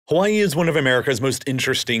Hawaii is one of America's most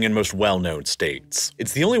interesting and most well-known states.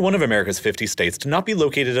 It's the only one of America's 50 states to not be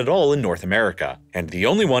located at all in North America, and the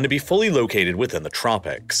only one to be fully located within the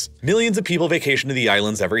tropics. Millions of people vacation to the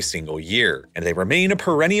islands every single year, and they remain a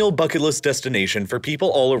perennial bucket list destination for people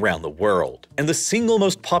all around the world, and the single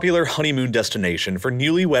most popular honeymoon destination for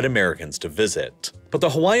newlywed Americans to visit. But the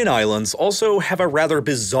Hawaiian Islands also have a rather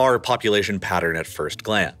bizarre population pattern at first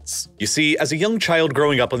glance. You see, as a young child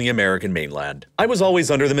growing up on the American mainland, I was always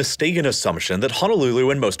under the mistaken assumption that Honolulu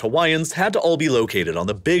and most Hawaiians had to all be located on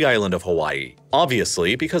the big island of Hawaii.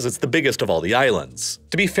 Obviously, because it's the biggest of all the islands.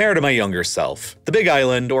 To be fair to my younger self, the Big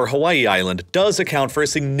Island, or Hawaii Island, does account for a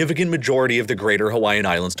significant majority of the greater Hawaiian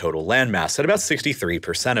Islands' total landmass at about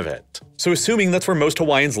 63% of it. So assuming that's where most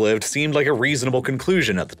Hawaiians lived seemed like a reasonable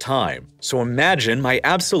conclusion at the time. So imagine my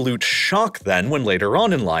absolute shock then when later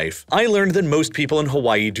on in life, I learned that most people in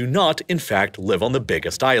Hawaii do not, in fact, live on the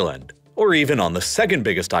biggest island. Or even on the second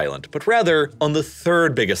biggest island, but rather on the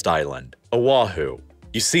third biggest island, Oahu.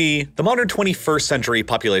 You see, the modern 21st century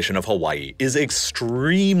population of Hawaii is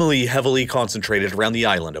extremely heavily concentrated around the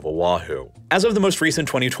island of Oahu. As of the most recent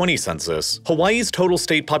 2020 census, Hawaii's total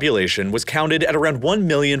state population was counted at around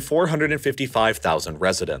 1,455,000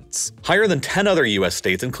 residents, higher than 10 other US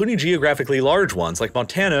states, including geographically large ones like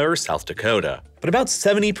Montana or South Dakota. But about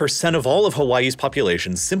 70% of all of Hawaii's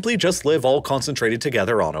population simply just live all concentrated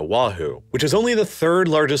together on Oahu, which is only the third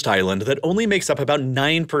largest island that only makes up about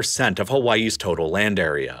 9% of Hawaii's total land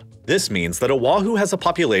area. This means that Oahu has a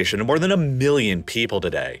population of more than 1 million people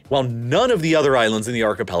today, while none of the other islands in the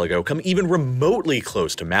archipelago come even remotely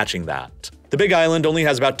close to matching that. The Big Island only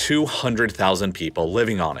has about 200,000 people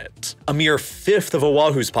living on it, a mere fifth of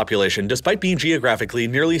Oahu's population despite being geographically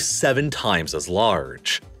nearly 7 times as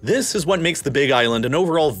large. This is what makes the Big Island an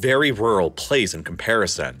overall very rural place in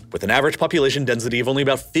comparison, with an average population density of only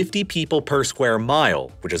about 50 people per square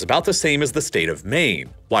mile, which is about the same as the state of Maine,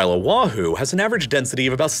 while Oahu has an average density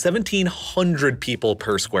of about 1,700 people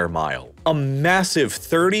per square mile. A massive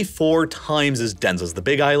 34 times as dense as the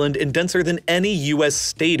Big Island and denser than any US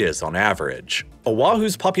state is on average.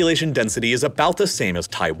 Oahu's population density is about the same as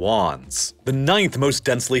Taiwan's, the 9th most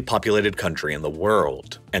densely populated country in the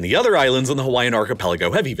world. And the other islands in the Hawaiian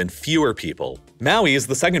archipelago have even fewer people. Maui is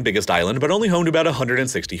the second biggest island, but only home to about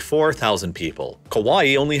 164,000 people.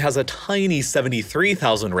 Kauai only has a tiny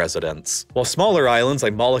 73,000 residents, while smaller islands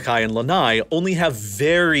like Molokai and Lanai only have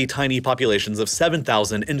very tiny populations of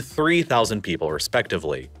 7,000 and 3,000 people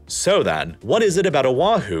respectively. So then, what is it about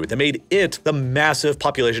Oahu that made it the massive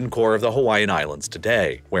population core of the Hawaiian Islands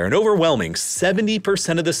today, where an overwhelming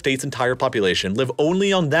 70% of the state's entire population live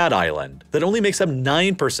only on that island that only makes up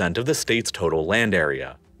 9% of the state's total land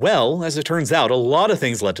area? Well, as it turns out, a lot of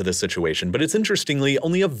things led to this situation, but it's interestingly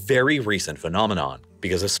only a very recent phenomenon.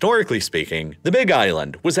 Because historically speaking, the Big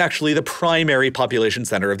Island was actually the primary population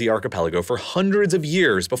center of the archipelago for hundreds of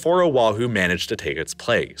years before Oahu managed to take its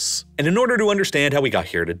place. And in order to understand how we got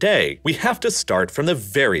here today, we have to start from the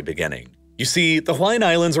very beginning. You see, the Hawaiian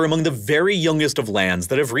Islands are among the very youngest of lands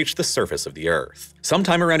that have reached the surface of the Earth.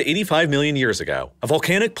 Sometime around 85 million years ago, a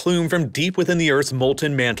volcanic plume from deep within the Earth's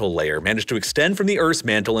molten mantle layer managed to extend from the Earth's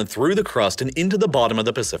mantle and through the crust and into the bottom of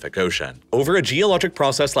the Pacific Ocean. Over a geologic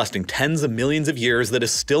process lasting tens of millions of years that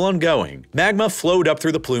is still ongoing, magma flowed up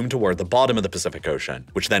through the plume toward the bottom of the Pacific Ocean,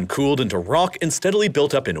 which then cooled into rock and steadily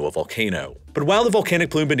built up into a volcano. But while the volcanic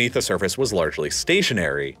plume beneath the surface was largely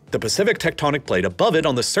stationary, the Pacific tectonic plate above it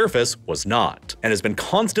on the surface was not, and has been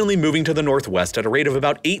constantly moving to the northwest at a rate of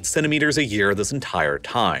about 8 centimeters a year this entire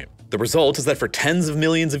time. The result is that for tens of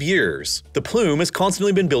millions of years, the plume has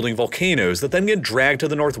constantly been building volcanoes that then get dragged to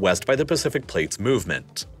the northwest by the Pacific Plate's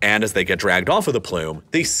movement. And as they get dragged off of the plume,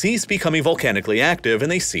 they cease becoming volcanically active and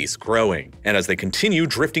they cease growing. And as they continue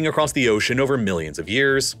drifting across the ocean over millions of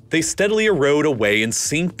years, they steadily erode away and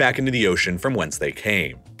sink back into the ocean from whence they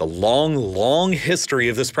came. The long history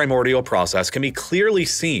of this primordial process can be clearly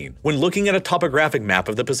seen when looking at a topographic map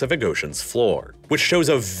of the Pacific Ocean's floor, which shows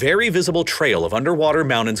a very visible trail of underwater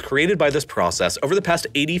mountains created by this process over the past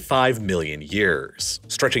 85 million years,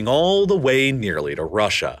 stretching all the way nearly to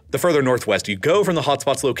Russia. The further northwest you go from the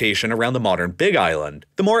hotspot's location around the modern Big Island,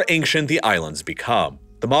 the more ancient the islands become.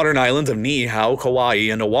 The modern islands of Niihau,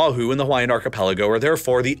 Kauai, and Oahu in the Hawaiian archipelago are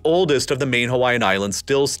therefore the oldest of the main Hawaiian islands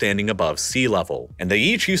still standing above sea level, and they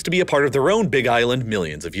each used to be a part of their own Big Island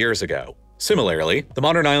millions of years ago. Similarly, the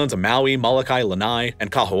modern islands of Maui, Molokai, Lanai,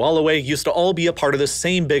 and Kaho'olawe used to all be a part of the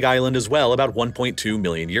same big island as well about 1.2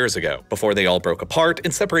 million years ago, before they all broke apart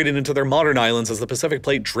and separated into their modern islands as the Pacific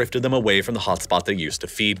Plate drifted them away from the hotspot that used to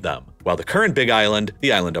feed them. While the current big island,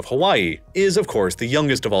 the island of Hawaii, is of course the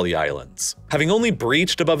youngest of all the islands, having only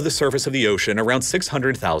breached above the surface of the ocean around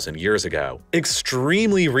 600,000 years ago,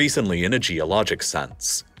 extremely recently in a geologic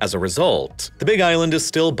sense. As a result, the Big Island is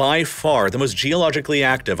still by far the most geologically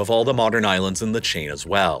active of all the modern islands in the chain as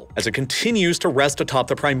well, as it continues to rest atop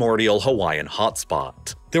the primordial Hawaiian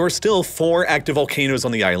hotspot. There are still 4 active volcanoes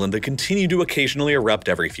on the island that continue to occasionally erupt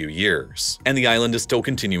every few years, and the island is still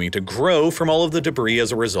continuing to grow from all of the debris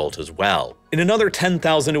as a result as well. In another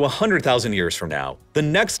 10,000 to 100,000 years from now, the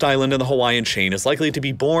next island in the Hawaiian chain is likely to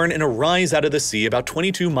be born and arise out of the sea about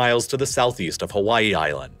 22 miles to the southeast of Hawaii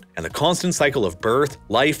Island. And the constant cycle of birth,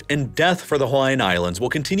 life, and death for the Hawaiian Islands will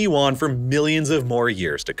continue on for millions of more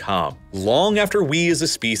years to come, long after we as a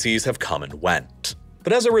species have come and went.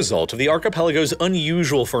 But as a result of the archipelago's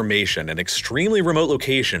unusual formation and extremely remote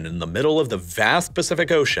location in the middle of the vast Pacific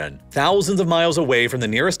Ocean, thousands of miles away from the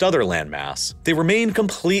nearest other landmass, they remain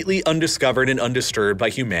completely undiscovered and undisturbed by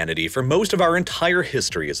humanity for most of our entire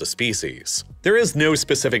history as a species. There is no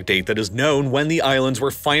specific date that is known when the islands were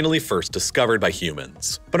finally first discovered by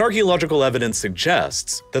humans, but archaeological evidence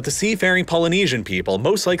suggests that the seafaring Polynesian people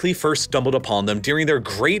most likely first stumbled upon them during their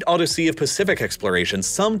Great Odyssey of Pacific exploration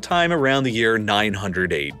sometime around the year 900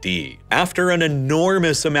 AD, after an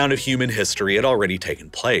enormous amount of human history had already taken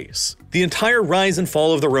place. The entire rise and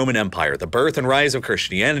fall of the Roman Empire, the birth and rise of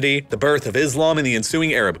Christianity, the birth of Islam and the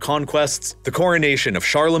ensuing Arab conquests, the coronation of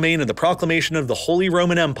Charlemagne and the proclamation of the Holy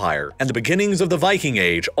Roman Empire, and the beginnings of the Viking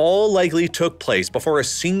Age all likely took place before a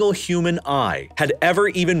single human eye had ever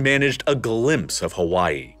even managed a glimpse of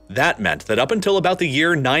Hawaii. That meant that up until about the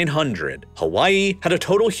year 900, Hawaii had a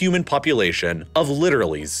total human population of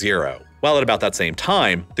literally 0. While at about that same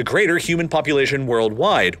time, the greater human population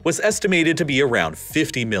worldwide was estimated to be around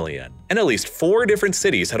 50 million, and at least 4 different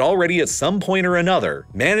cities had already at some point or another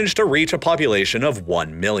managed to reach a population of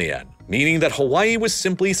 1 million, meaning that Hawaii was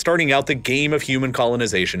simply starting out the game of human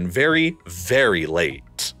colonization very, very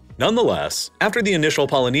late. Nonetheless, after the initial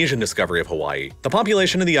Polynesian discovery of Hawaii, the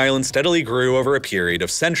population of the island steadily grew over a period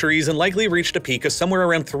of centuries and likely reached a peak of somewhere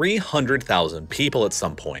around 300,000 people at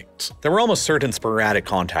some point. There were almost certain sporadic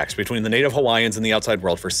contacts between the native Hawaiians and the outside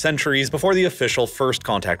world for centuries before the official first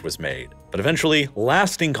contact was made. But eventually,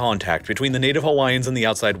 lasting contact between the native Hawaiians and the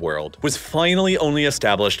outside world was finally only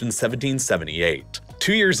established in 1778.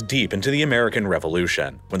 2 years deep into the American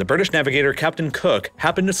Revolution, when the British navigator Captain Cook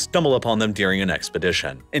happened to stumble upon them during an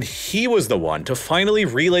expedition. And he was the one to finally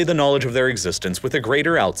relay the knowledge of their existence with the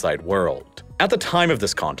greater outside world. At the time of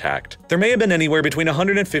this contact, there may have been anywhere between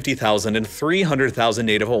 150,000 and 300,000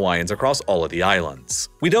 native Hawaiians across all of the islands.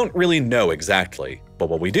 We don't really know exactly, but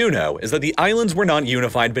what we do know is that the islands were not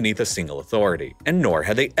unified beneath a single authority, and nor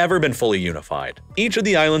had they ever been fully unified. Each of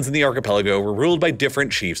the islands in the archipelago were ruled by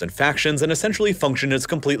different chiefs and factions and essentially functioned as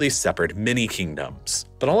completely separate mini-kingdoms.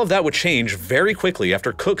 But all of that would change very quickly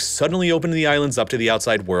after Cook suddenly opened the islands up to the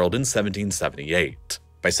outside world in 1778.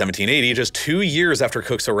 By 1780, just 2 years after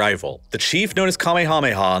Cook's arrival, the chief known as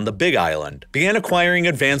Kamehameha on the Big Island began acquiring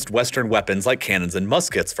advanced Western weapons like cannons and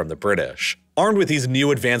muskets from the British. Armed with these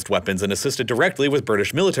new advanced weapons and assisted directly with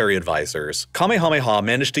British military advisors, Kamehameha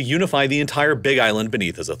managed to unify the entire Big Island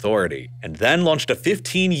beneath his authority, and then launched a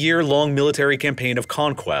 15-year-long military campaign of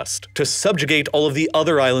conquest to subjugate all of the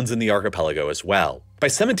other islands in the archipelago as well. By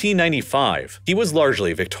 1795, he was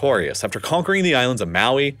largely victorious after conquering the islands of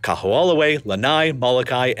Maui, Kaho'olawe, Lanai,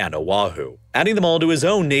 Molokai, and Oahu, adding them all to his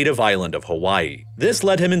own native island of Hawaii. This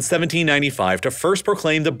led him in 1795 to first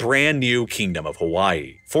proclaim the brand new Kingdom of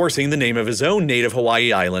Hawaii, forcing the name of his own native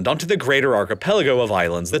Hawaii island onto the greater archipelago of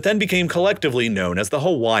islands that then became collectively known as the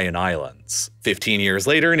Hawaiian Islands. 15 years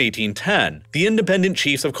later, in 1810, the independent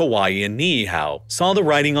chiefs of Kauai and Niihau saw the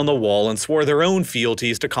writing on the wall and swore their own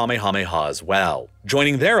fealties to Kamehameha as well,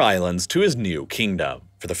 joining their islands to his new kingdom.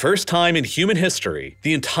 For the first time in human history,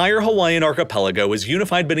 the entire Hawaiian archipelago was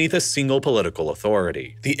unified beneath a single political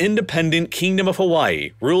authority, the independent Kingdom of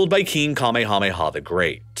Hawaii, ruled by King Kamehameha the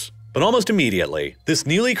Great. But almost immediately, this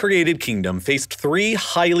newly created kingdom faced 3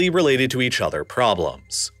 highly related to each other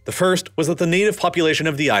problems. The first was that the native population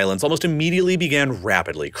of the islands almost immediately began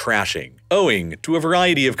rapidly crashing, owing to a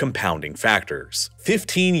variety of compounding factors.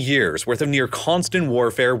 15 years worth of near constant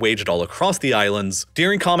warfare waged all across the islands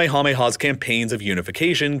during Kamehameha's campaigns of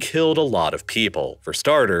unification killed a lot of people, for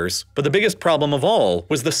starters, but the biggest problem of all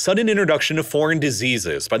was the sudden introduction of foreign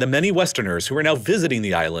diseases by the many Westerners who were now visiting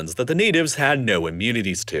the islands that the natives had no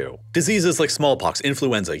immunities to. Diseases like smallpox,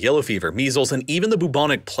 influenza, yellow fever, measles, and even the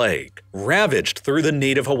bubonic plague ravaged through the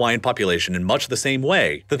native Hawaiian population in much the same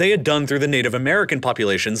way that they had done through the Native American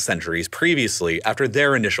population centuries previously after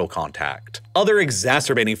their initial contact. Other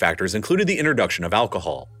exacerbating factors included the introduction of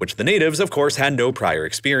alcohol, which the natives of course had no prior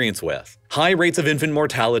experience with, high rates of infant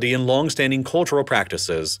mortality, and long-standing cultural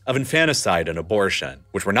practices of infanticide and abortion,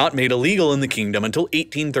 which were not made illegal in the kingdom until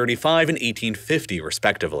 1835 and 1850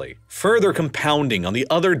 respectively, further compounding on the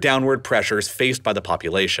other downward pressures faced by the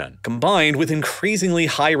population, combined with increasingly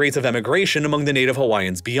high rates of emigration among the native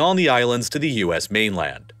Hawaiians beyond the islands to the US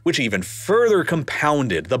mainland, which even further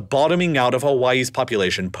compounded the bottoming out of Hawaii's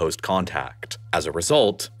population post-contact. As a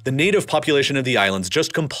result, the native population of the islands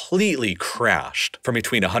just completely crashed, from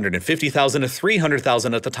between 150,000 to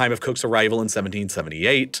 300,000 at the time of Cook's arrival in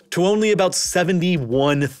 1778, to only about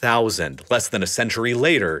 71,000 less than a century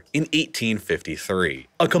later in 1853.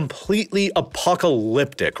 A completely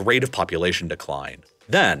apocalyptic rate of population decline.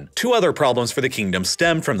 Then, two other problems for the kingdom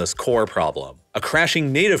stemmed from this core problem. A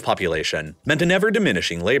crashing native population meant an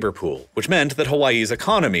ever-diminishing labor pool, which meant that Hawaii's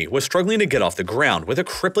economy was struggling to get off the ground with a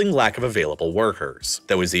crippling lack of available workers.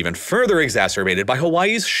 That was even further exacerbated by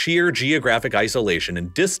Hawaii's sheer geographic isolation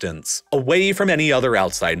and distance away from any other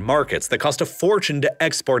outside markets that cost a fortune to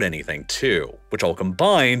export anything to, which all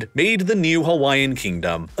combined made the new Hawaiian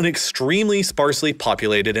kingdom an extremely sparsely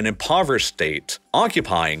populated and impoverished state,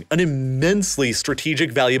 occupying an immensely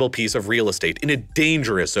strategic valuable piece of real estate in a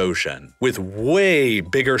dangerous ocean, with way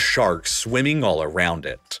bigger sharks swimming all around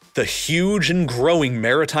it. The huge and growing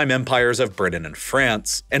maritime empires of Britain and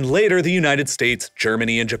France, and later the United States,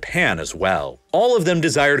 Germany, and Japan as well. All of them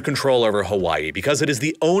desired control over Hawaii because it is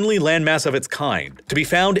the only landmass of its kind to be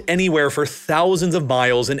found anywhere for thousands of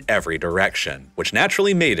miles in every direction, which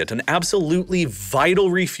naturally made it an absolutely vital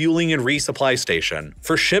refueling and resupply station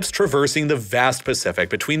for ships traversing the vast Pacific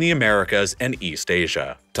between the Americas and East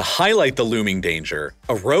Asia. To highlight the looming danger,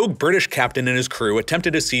 a rogue British captain and his crew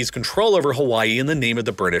attempted to seize control over Hawaii in the name of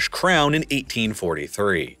the British Crown in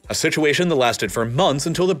 1843, a situation that lasted for months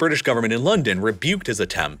until the British government in London rebuked his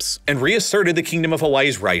attempts and reasserted the Kingdom of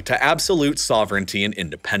Hawaii's right to absolute sovereignty and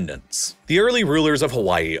independence. The early rulers of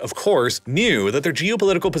Hawaii, of course, knew that their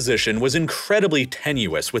geopolitical position was incredibly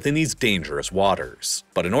tenuous within these dangerous waters.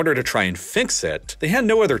 But in order to try and fix it, they had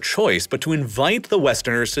no other choice but to invite the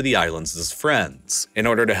Westerners to the islands as friends, in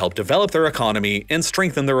order to help develop their economy and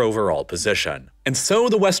strengthen their overall position. And so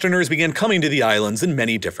the Westerners began coming to the islands in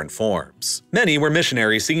many different forms. Many were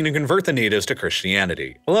missionaries seeking to convert the natives to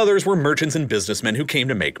Christianity, while others were merchants and businessmen who came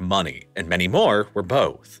to make money, and many more were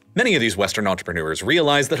both. Many of these Western entrepreneurs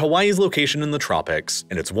realized that Hawaii's location in the tropics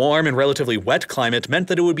and its warm and relatively wet climate meant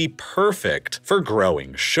that it would be perfect for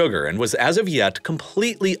growing sugar and was as of yet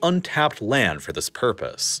completely untapped land for this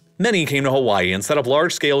purpose. Many came to Hawaii and set up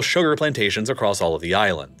large-scale sugar plantations across all of the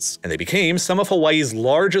islands, and they became some of Hawaii's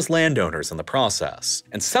largest landowners in the process,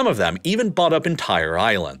 and some of them even bought up entire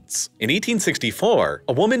islands. In 1864,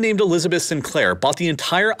 a woman named Elizabeth Sinclair bought the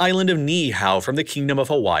entire island of Niihau from the Kingdom of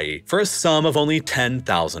Hawaii for a sum of only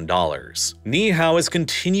 $10,000. Niihau has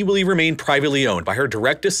continually remained privately owned by her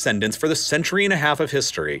direct descendants for the century and a half of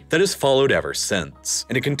history that has followed ever since,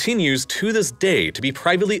 and it continues to this day to be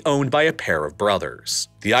privately owned by a pair of brothers.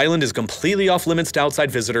 The island is completely off-limits to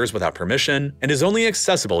outside visitors without permission, and is only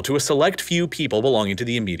accessible to a select few people belonging to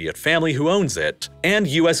the immediate family who owns it, and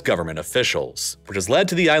US government officials, which has led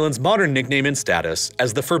to the island's modern nickname and status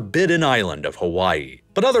as the Forbidden Island of Hawaii.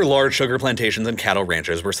 But other large sugar plantations and cattle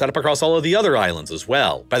ranches were set up across all of the other islands as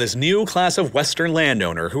well, by this new class of Western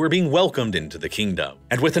landowner who were being welcomed into the kingdom.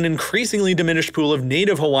 And with an increasingly diminished pool of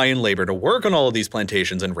native Hawaiian labor to work on all of these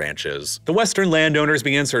plantations and ranches, the Western landowners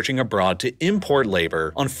began searching abroad to import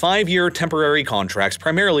labor on 5-year temporary contracts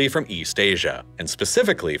primarily from East Asia, and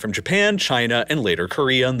specifically from Japan, China, and later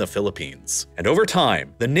Korea and the Philippines. And over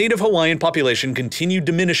time, the native Hawaiian population continued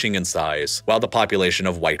diminishing in size, while the population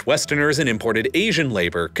of white Westerners and imported Asian labor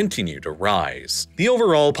continued to rise. The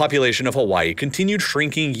overall population of Hawaii continued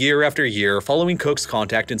shrinking year after year following Cook's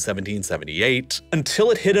contact in 1778,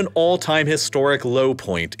 until it hit an all-time historic low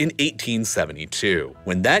point in 1872,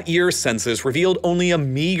 when that year's census revealed only a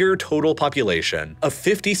meager total population of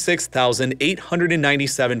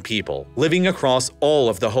 56,897 people living across all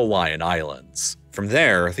of the Hawaiian Islands. From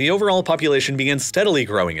there, the overall population began steadily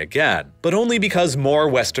growing again, but only because more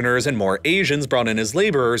Westerners and more Asians brought in as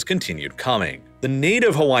laborers continued coming. The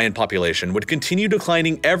native Hawaiian population would continue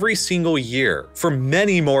declining every single year for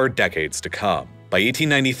many more decades to come. By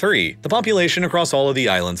 1893, the population across all of the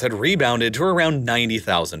islands had rebounded to around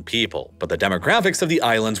 90,000 people, but the demographics of the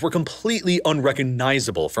islands were completely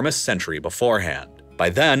unrecognizable from a century beforehand. By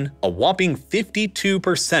then, a whopping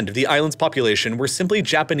 52% of the island's population were simply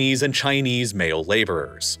Japanese and Chinese male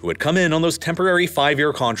laborers, who had come in on those temporary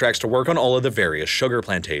 5-year contracts to work on all of the various sugar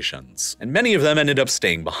plantations, and many of them ended up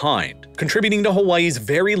staying behind, contributing to Hawaii's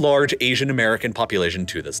very large Asian American population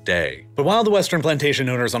to this day. But while the Western plantation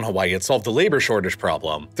owners on Hawaii had solved the labor shortage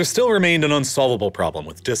problem, there still remained an unsolvable problem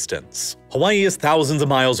with distance. Hawaii is thousands of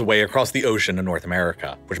miles away across the ocean in North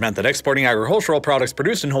America, which meant that exporting agricultural products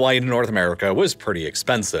produced in Hawaii to North America was pretty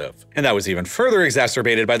expensive. And that was even further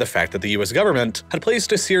exacerbated by the fact that the US government had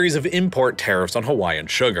placed a series of import tariffs on Hawaiian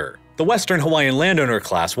sugar. The Western Hawaiian landowner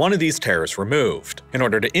class wanted these tariffs removed in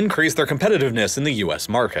order to increase their competitiveness in the US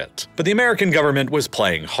market. But the American government was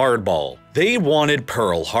playing hardball. They wanted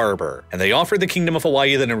Pearl Harbor, and they offered the Kingdom of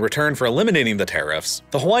Hawaii that in return for eliminating the tariffs,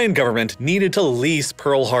 the Hawaiian government needed to lease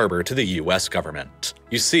Pearl Harbor to the US government.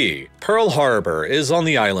 You see, Pearl Harbor is on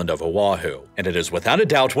the island of Oahu, and it is without a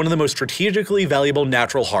doubt one of the most strategically valuable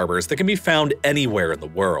natural harbors that can be found anywhere in the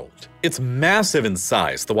world. It's massive in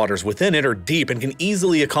size, the waters within it are deep and can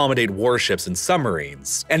easily accommodate warships and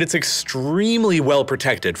submarines, and it's extremely well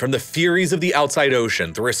protected from the furies of the outside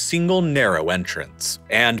ocean through a single narrow entrance.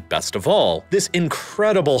 And best of all, this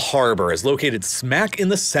incredible harbor is located smack in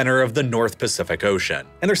the center of the North Pacific Ocean,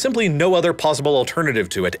 and there's simply no other possible alternative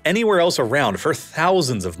to it anywhere else around for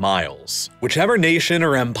thousands of miles. Whichever nation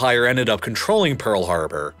or empire ended up controlling Pearl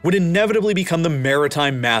Harbor would inevitably become the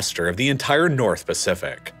maritime master of the entire North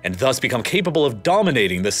Pacific, and thus become capable of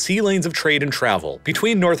dominating the sea lanes of trade and travel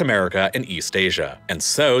between North America and East Asia. And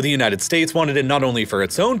so the United States wanted it not only for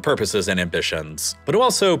its own purposes and ambitions, but to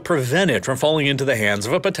also prevent it from falling into the hands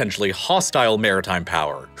of a potentially hostile maritime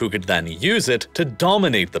power, who could then use it to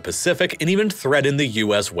dominate the Pacific and even threaten the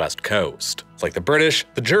US West Coast, like the British,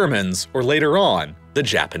 the Germans, or later on, the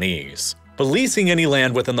Japanese. But leasing any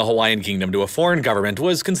land within the Hawaiian kingdom to a foreign government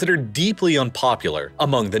was considered deeply unpopular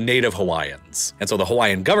among the native Hawaiians, and so the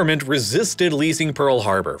Hawaiian government resisted leasing Pearl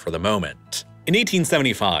Harbor for the moment. In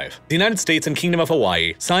 1875, the United States and Kingdom of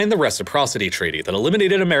Hawaii signed the Reciprocity Treaty that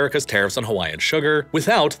eliminated America's tariffs on Hawaiian sugar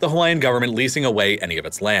without the Hawaiian government leasing away any of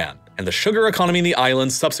its land, and the sugar economy in the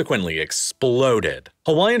islands subsequently exploded.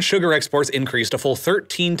 Hawaiian sugar exports increased a full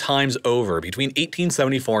 13 times over between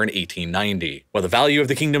 1874 and 1890, while the value of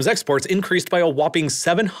the kingdom's exports increased by a whopping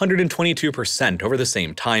 722% over the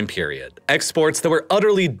same time period. Exports that were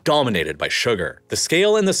utterly dominated by sugar. The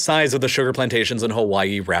scale and the size of the sugar plantations in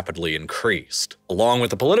Hawaii rapidly increased, along with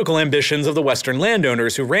the political ambitions of the Western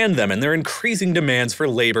landowners who ran them and their increasing demands for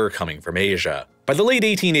labor coming from Asia. By the late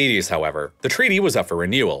 1880s, however, the treaty was up for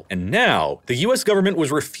renewal, and now the US government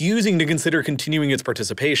was refusing to consider continuing its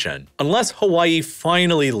participation unless Hawaii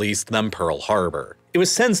finally leased them Pearl Harbor. It was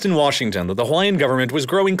sensed in Washington that the Hawaiian government was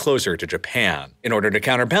growing closer to Japan in order to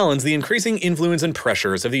counterbalance the increasing influence and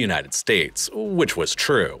pressures of the United States, which was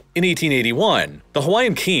true. In 1881, the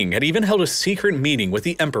Hawaiian king had even held a secret meeting with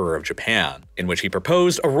the Emperor of Japan, in which he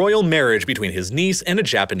proposed a royal marriage between his niece and a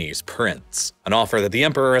Japanese prince, an offer that the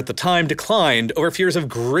emperor at the time declined over fears of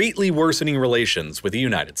greatly worsening relations with the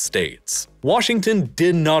United States. Washington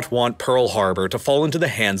did not want Pearl Harbor to fall into the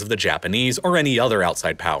hands of the Japanese or any other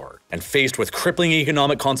outside power, and faced with crippling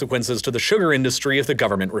economic consequences to the sugar industry if the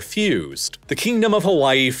government refused, the Kingdom of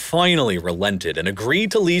Hawaii finally relented and agreed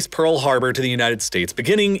to lease Pearl Harbor to the United States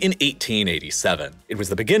beginning in 1887. It was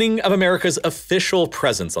the beginning of America's official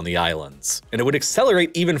presence on the islands, and it would accelerate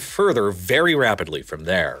even further very rapidly from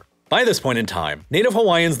there. By this point in time, native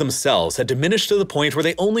Hawaiians themselves had diminished to the point where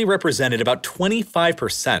they only represented about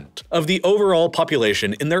 25% of the overall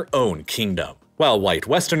population in their own kingdom, while white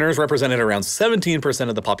Westerners represented around 17%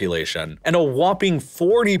 of the population, and a whopping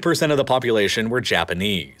 40% of the population were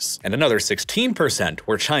Japanese, and another 16%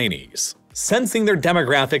 were Chinese. Sensing their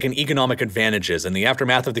demographic and economic advantages in the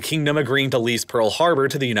aftermath of the kingdom agreeing to lease Pearl Harbor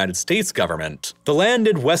to the United States government, the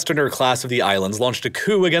landed Westerner class of the islands launched a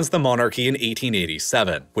coup against the monarchy in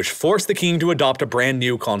 1887, which forced the king to adopt a brand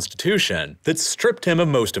new constitution that stripped him of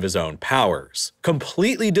most of his own powers,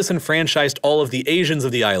 completely disenfranchised all of the Asians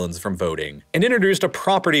of the islands from voting, and introduced a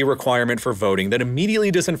property requirement for voting that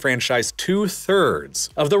immediately disenfranchised 2/3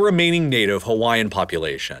 of the remaining native Hawaiian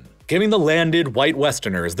population, giving the landed white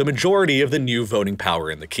Westerners the majority of the new voting power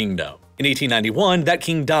in the kingdom. In 1891, that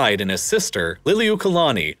king died and his sister,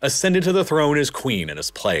 Liliuokalani, ascended to the throne as queen in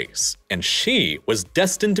his place, and she was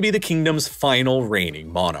destined to be the kingdom's final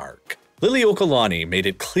reigning monarch. Liliuokalani made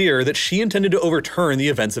it clear that she intended to overturn the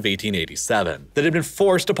events of 1887 that had been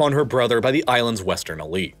forced upon her brother by the island's western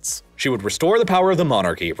elites. She would restore the power of the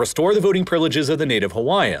monarchy, restore the voting privileges of the native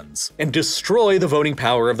Hawaiians, and destroy the voting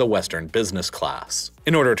power of the Western business class.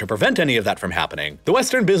 In order to prevent any of that from happening, the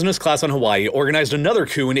Western business class on Hawaii organized another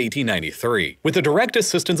coup in 1893, with the direct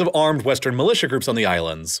assistance of armed Western militia groups on the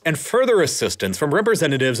islands, and further assistance from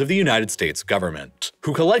representatives of the United States government,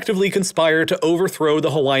 who collectively conspired to overthrow the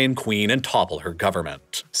Hawaiian queen and topple her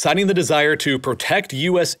government. Citing the desire to protect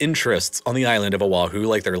U.S. interests on the island of Oahu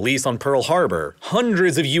like their lease on Pearl Harbor,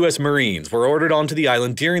 hundreds of U.S. Marines were ordered onto the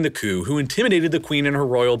island during the coup who intimidated the queen and her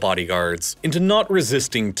royal bodyguards into not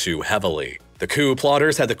resisting too heavily. The coup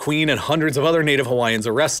plotters had the queen and hundreds of other native Hawaiians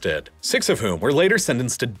arrested, 6 of whom were later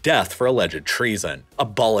sentenced to death for alleged treason,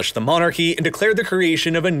 abolished the monarchy, and declared the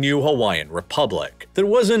creation of a new Hawaiian republic that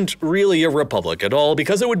wasn't really a republic at all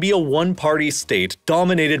because it would be a one-party state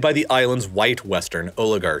dominated by the island's white Western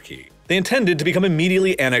oligarchy. They intended to become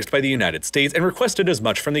immediately annexed by the United States and requested as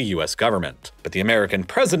much from the US government. But the American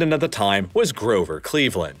president at the time was Grover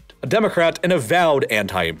Cleveland, a Democrat and avowed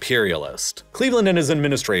anti-imperialist. Cleveland and his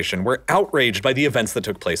administration were outraged by the events that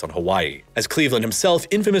took place on Hawaii, as Cleveland himself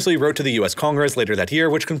infamously wrote to the US Congress later that year,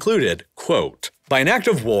 which concluded, quote, "By an act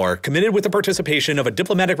of war, committed with the participation of a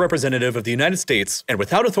diplomatic representative of the United States and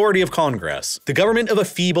without authority of Congress, the government of a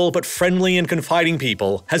feeble but friendly and confiding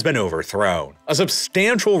people has been overthrown. A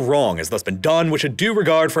substantial wrong has thus been done which a due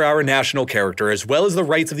regard for our national character as well as the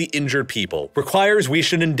rights of the injured people requires we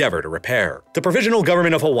should endeavor to repair. The Provisional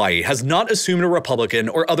Government of Hawaii has not assumed a republican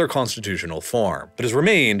or other constitutional form, but has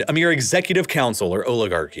remained a mere executive council or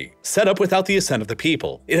oligarchy, set up without the assent of the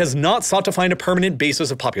people. It has not sought to find a permanent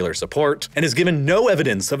basis of popular support, and has given no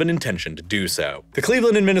evidence of an intention to do so. The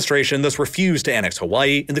Cleveland administration thus refused to annex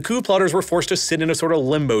Hawaii, and the coup plotters were forced to sit in a sort of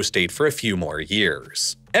limbo state for a few more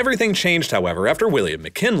years. Everything changed, however, after William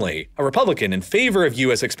McKinley, a Republican in favor of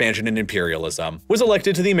U.S. expansion and imperialism, was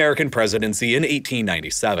elected to the American presidency in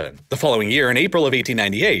 1897. The following year, in April of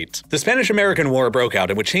 1898, the Spanish-American War broke out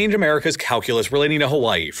and would change America's calculus relating to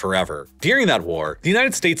Hawaii forever. During that war, the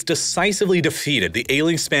United States decisively defeated the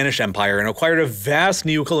ailing Spanish Empire and acquired a vast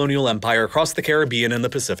new colonial empire across the Caribbean and the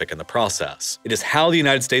Pacific in the process. It is how the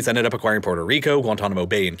United States ended up acquiring Puerto Rico, Guantanamo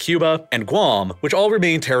Bay in Cuba, and Guam, which all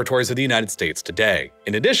remain territories of the United States today,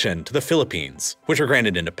 in addition to the Philippines, which were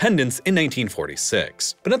granted independence in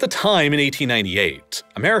 1946. But at the time, in 1898,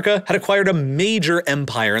 America had acquired a major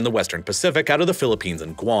empire in the Western Pacific out of the Philippines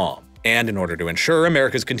and Guam. And in order to ensure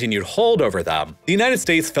America's continued hold over them, the United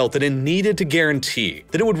States felt that it needed to guarantee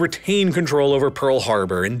that it would retain control over Pearl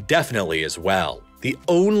Harbor indefinitely as well, the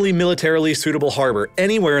only militarily suitable harbor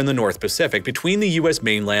anywhere in the North Pacific between the US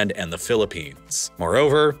mainland and the Philippines.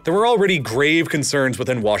 Moreover, there were already grave concerns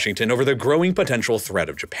within Washington over the growing potential threat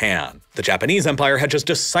of Japan. The Japanese Empire had just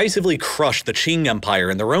decisively crushed the Qing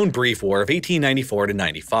Empire in their own brief war of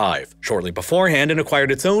 1894–95, shortly beforehand, and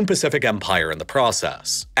acquired its own Pacific Empire in the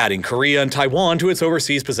process, adding Korea and Taiwan to its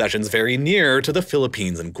overseas possessions very near to the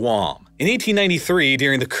Philippines and Guam. In 1893,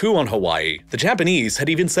 during the coup on Hawaii, the Japanese had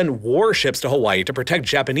even sent warships to Hawaii to protect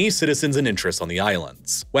Japanese citizens and interests on the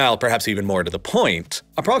islands. While perhaps even more to the point,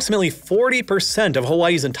 approximately 40% of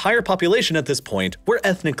Hawaii's entire population at this point were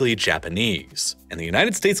ethnically Japanese, and the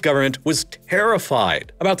United States government was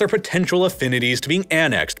terrified about their potential affinities to being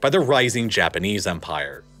annexed by the rising Japanese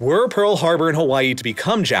empire. Were Pearl Harbor and Hawaii to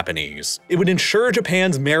become Japanese, it would ensure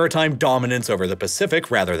Japan's maritime dominance over the Pacific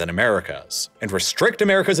rather than America's, and restrict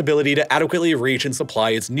America's ability to adequately reach and supply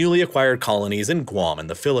its newly acquired colonies in Guam and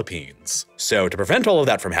the Philippines. So, to prevent all of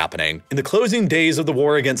that from happening, in the closing days of the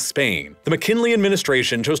war against Spain, the McKinley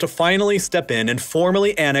administration chose to finally step in and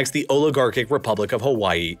formally annex the oligarchic Republic of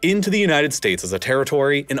Hawaii into the United States as a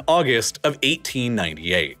territory in August of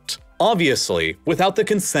 1898. Obviously, without the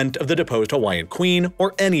consent of the deposed Hawaiian queen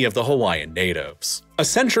or any of the Hawaiian natives. A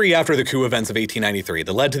century after the coup events of 1893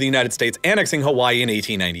 that led to the United States annexing Hawaii in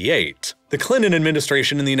 1898, the Clinton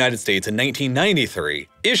administration in the United States in 1993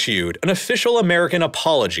 issued an official American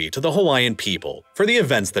apology to the Hawaiian people for the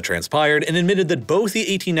events that transpired and admitted that both the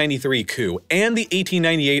 1893 coup and the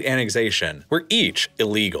 1898 annexation were each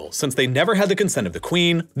illegal, since they never had the consent of the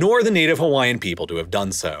Queen nor the native Hawaiian people to have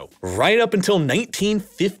done so. Right up until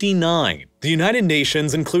 1959, The United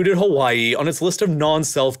Nations included Hawaii on its list of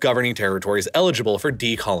non-self-governing territories eligible for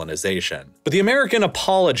decolonization. But the American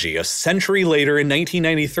apology a century later in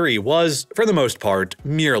 1993 was, for the most part,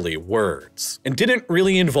 merely words, and didn't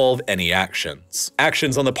really involve any actions.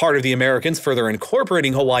 Actions on the part of the Americans further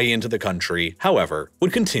incorporating Hawaii into the country, however,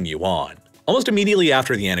 would continue on. Almost immediately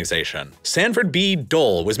after the annexation, Sanford B.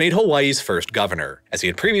 Dole was made Hawaii's first governor, as he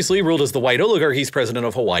had previously ruled as the white oligarchy's president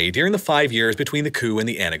of Hawaii during the 5 years between the coup and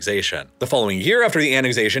the annexation. The following year after the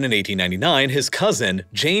annexation in 1899, his cousin,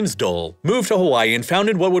 James Dole, moved to Hawaii and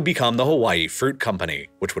founded what would become the Hawaii Fruit Company,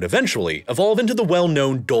 which would eventually evolve into the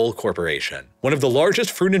well-known Dole Corporation, one of the largest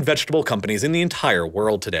fruit and vegetable companies in the entire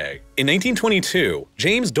world today. In 1922,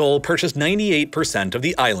 James Dole purchased 98% of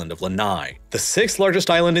the island of Lanai, the 6th largest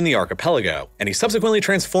island in the archipelago, and he subsequently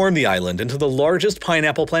transformed the island into the largest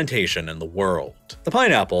pineapple plantation in the world. The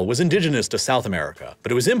pineapple was indigenous to South America,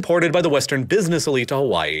 but it was imported by the Western business elite to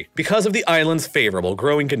Hawaii because of the island's favorable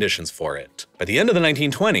growing conditions for it. By the end of the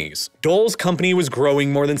 1920s, Dole's company was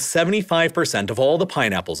growing more than 75% of all the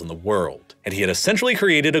pineapples in the world, and he had essentially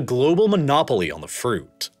created a global monopoly on the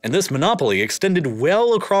fruit. And this monopoly extended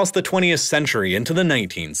well across the 20th century into the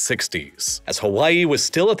 1960s, as Hawaii was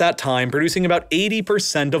still at that time producing about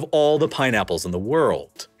 80% of all the pineapples in the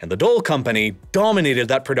world. And the Dole Company dominated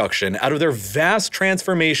that production out of their vast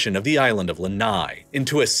transformation of the island of Lanai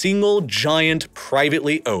into a single giant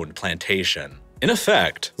privately owned plantation. In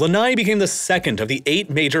effect, Lanai became the second of the 8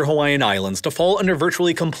 major Hawaiian islands to fall under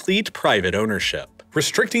virtually complete private ownership,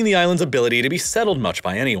 restricting the island's ability to be settled much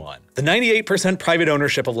by anyone. The 98% private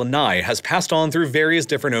ownership of Lanai has passed on through various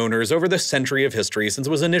different owners over the century of history since it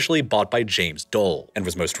was initially bought by James Dole, and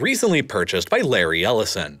was most recently purchased by Larry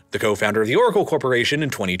Ellison, the co-founder of the Oracle Corporation in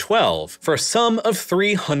 2012, for a sum of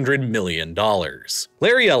 $300 million.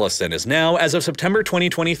 Larry Ellison is now, as of September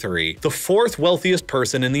 2023, the 4th wealthiest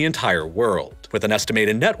person in the entire world, with an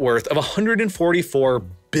estimated net worth of $144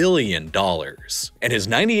 billion. And his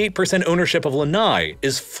 98% ownership of Lanai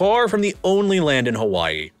is far from the only land in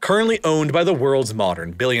Hawaii currently owned by the world's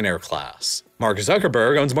modern billionaire class. Mark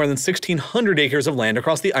Zuckerberg owns more than 1,600 acres of land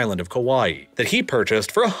across the island of Kauai that he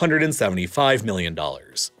purchased for $175 million,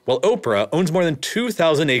 while Oprah owns more than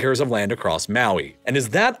 2,000 acres of land across Maui and is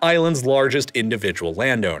that island's largest individual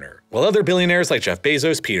landowner, while other billionaires like Jeff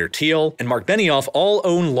Bezos, Peter Thiel, and Mark Benioff all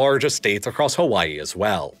own large estates across Hawaii as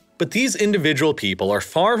well. But these individual people are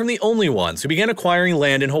far from the only ones who began acquiring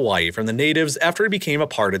land in Hawaii from the natives after it became a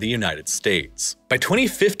part of the United States. By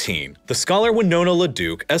 2015, the scholar Winona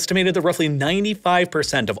LaDuke estimated that roughly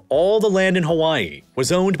 95% of all the land in Hawaii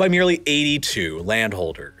was owned by merely 82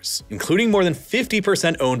 landholders, including more than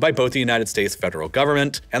 50% owned by both the United States federal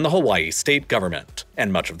government and the Hawaii state government,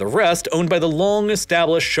 and much of the rest owned by the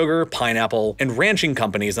long-established sugar, pineapple, and ranching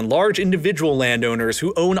companies and large individual landowners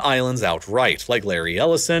who own islands outright, like Larry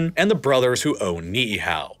Ellison and the brothers who own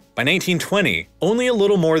Ni'ihau. By 1920, only a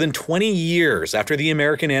little more than 20 years after the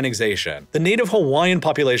American annexation, the native Hawaiian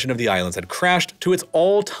population of the islands had crashed to its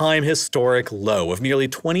all-time historic low of merely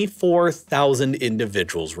 24,000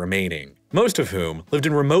 individuals remaining, most of whom lived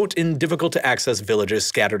in remote and difficult-to-access villages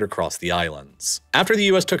scattered across the islands. After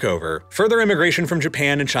the US took over, further immigration from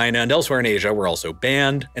Japan and China and elsewhere in Asia were also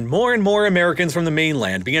banned, and more Americans from the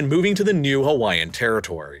mainland began moving to the new Hawaiian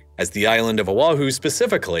territory, as the island of Oahu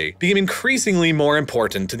specifically became increasingly more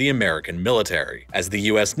important to the American military, as the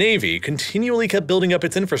US Navy continually kept building up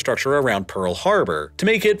its infrastructure around Pearl Harbor to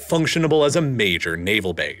make it functionable as a major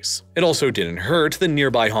naval base. It also didn't hurt that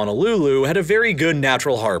nearby Honolulu had a very good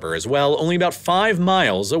natural harbor as well, only about 5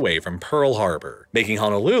 miles away from Pearl Harbor, making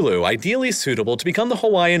Honolulu ideally suitable to become the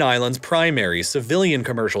Hawaiian Islands' primary civilian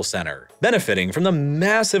commercial center, benefiting from the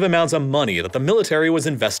massive amounts of money that the military was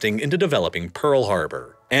investing into developing Pearl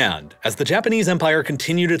Harbor. And as the Japanese Empire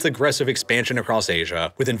continued its aggressive expansion across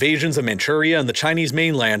Asia, with invasions of Manchuria and the Chinese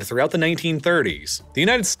mainland throughout the 1930s, the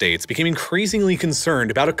United States became increasingly concerned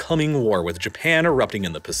about a coming war with Japan erupting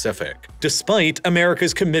in the Pacific, despite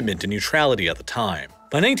America's commitment to neutrality at the time.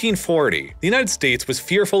 By 1940, the United States was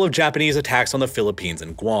fearful of Japanese attacks on the Philippines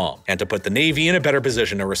and Guam, and to put the Navy in a better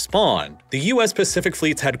position to respond, the U.S. Pacific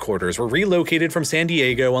Fleet's headquarters were relocated from San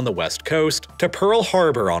Diego on the west coast to Pearl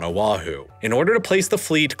Harbor on Oahu, in order to place the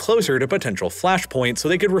fleet closer to potential flashpoints so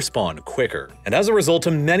they could respond quicker. And as a result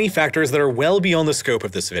of many factors that are well beyond the scope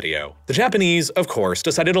of this video, the Japanese, of course,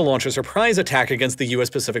 decided to launch a surprise attack against the U.S.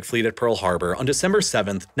 Pacific Fleet at Pearl Harbor on December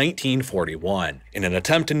 7, 1941, in an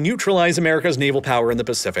attempt to neutralize America's naval power in the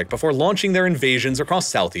Pacific before launching their invasions across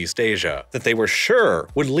Southeast Asia that they were sure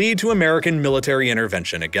would lead to American military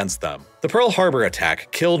intervention against them. The Pearl Harbor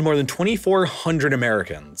attack killed more than 2,400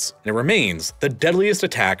 Americans, and it remains the deadliest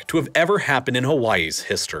attack to have ever happened in Hawaii's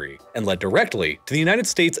history, and led directly to the United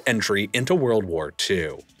States' entry into World War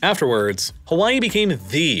II. Afterwards, Hawaii became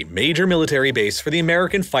the major military base for the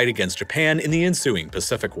American fight against Japan in the ensuing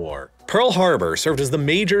Pacific War. Pearl Harbor served as the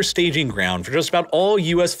major staging ground for just about all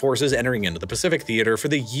U.S. forces entering into the Pacific Theater for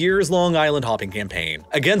the years-long island-hopping campaign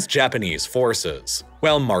against Japanese forces,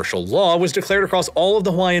 while martial law was declared across all of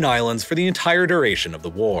the Hawaiian Islands for the entire duration of the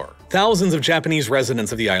war. Thousands of Japanese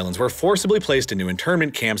residents of the islands were forcibly placed into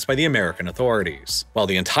internment camps by the American authorities, while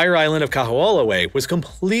the entire island of Kaho'olawe was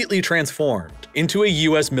completely transformed into a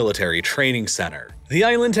U.S. military training center. The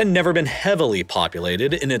island had never been heavily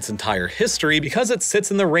populated in its entire history because it sits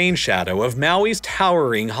in the rain shadow of Maui's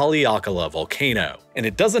towering Haleakala volcano, and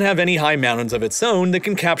it doesn't have any high mountains of its own that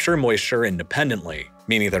can capture moisture independently,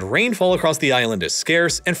 meaning that rainfall across the island is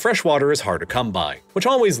scarce and fresh water is hard to come by, which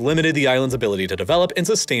always limited the island's ability to develop and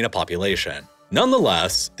sustain a population.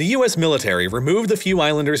 Nonetheless, the US military removed the few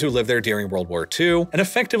islanders who lived there during World War II and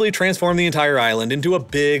effectively transformed the entire island into a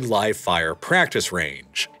big live-fire practice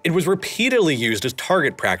range. It was repeatedly used as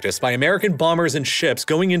target practice by American bombers and ships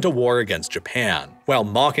going into war against Japan, while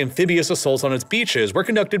mock amphibious assaults on its beaches were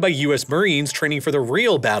conducted by US Marines training for the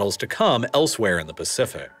real battles to come elsewhere in the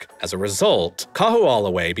Pacific. As a result,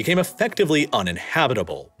 Kaho'olawe became effectively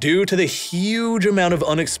uninhabitable due to the huge amount of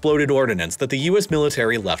unexploded ordnance that the US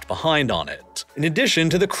military left behind on it, in addition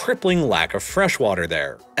to the crippling lack of fresh water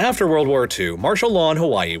there. After World War II, martial law in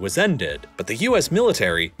Hawaii was ended, but the US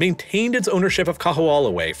military maintained its ownership of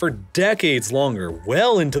Kaho'olawe for decades longer,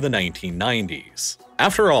 well into the 1990s.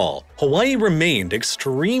 After all, Hawaii remained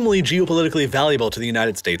extremely geopolitically valuable to the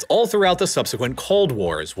United States all throughout the subsequent Cold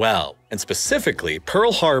War as well, and specifically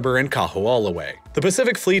Pearl Harbor and Kaho'olawe. The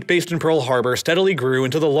Pacific Fleet based in Pearl Harbor steadily grew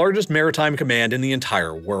into the largest maritime command in the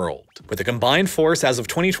entire world, with a combined force as of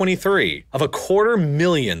 2023 of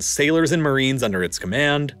 250,000 sailors and Marines under its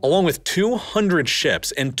command, along with 200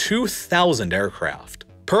 ships and 2,000 aircraft.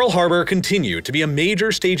 Pearl Harbor continued to be a major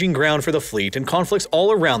staging ground for the fleet in conflicts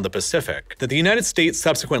all around the Pacific that the United States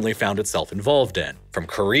subsequently found itself involved in, from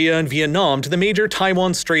Korea and Vietnam to the major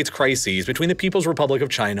Taiwan Straits crises between the People's Republic of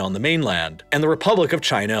China on the mainland and the Republic of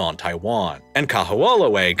China on Taiwan. And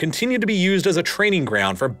Kaho'olawe continued to be used as a training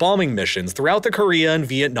ground for bombing missions throughout the Korea and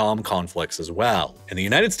Vietnam conflicts as well. And the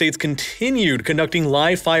United States continued conducting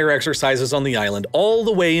live-fire exercises on the island all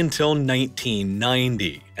the way until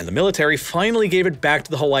 1990. And the military finally gave it back to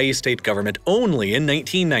the Hawaii state government only in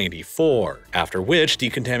 1994, after which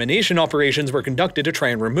decontamination operations were conducted to try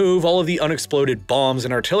and remove all of the unexploded bombs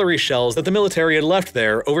and artillery shells that the military had left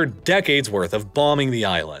there over decades worth of bombing the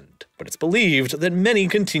island. But it's believed that many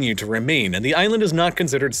continue to remain, and the island is not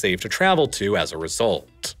considered safe to travel to as a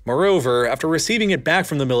result. Moreover, after receiving it back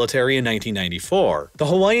from the military in 1994, the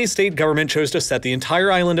Hawaii state government chose to set the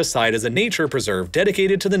entire island aside as a nature preserve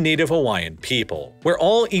dedicated to the native Hawaiian people, where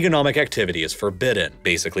all economic activity is forbidden,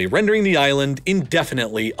 basically rendering the island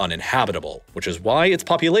indefinitely uninhabitable, which is why its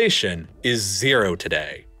population is 0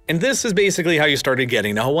 today. And this is basically how you started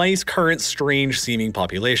getting to Hawaii's current strange-seeming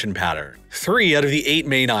population pattern. 3 out of the 8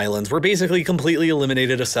 main islands were basically completely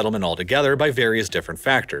eliminated as settlement altogether by various different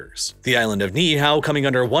factors. The island of Niihau coming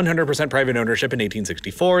under 100% private ownership in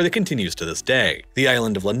 1864 that continues to this day. The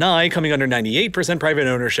island of Lanai coming under 98% private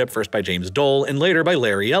ownership, first by James Dole and later by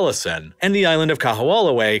Larry Ellison. And the island of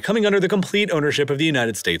Kaho'olawe coming under the complete ownership of the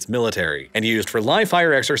United States military, and used for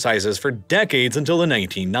live-fire exercises for decades until the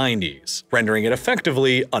 1990s, rendering it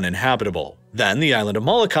effectively uninhabitable. Then, the island of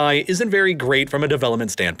Molokai isn't very great from a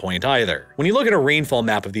development standpoint either. When you look at a rainfall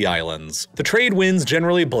map of the islands, the trade winds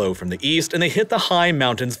generally blow from the east and they hit the high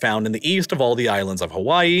mountains found in the east of all the islands of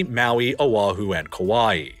Hawaii, Maui, Oahu, and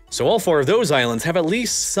Kauai. So all 4 of those islands have at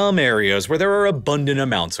least some areas where there are abundant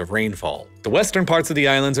amounts of rainfall. The western parts of the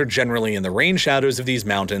islands are generally in the rain shadows of these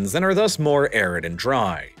mountains and are thus more arid and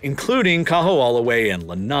dry, including Kaho'olawe and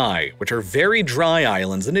Lanai, which are very dry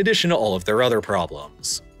islands in addition to all of their other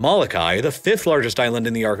problems. Molokai, the 5th largest island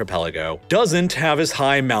in the archipelago, doesn't have as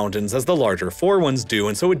high mountains as the larger 4 ones do,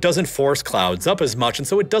 and so it doesn't force clouds up as much, and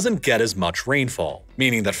so it doesn't get as much rainfall,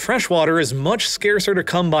 meaning that fresh water is much scarcer to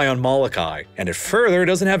come by on Molokai, and it further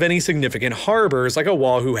doesn't have any significant harbors like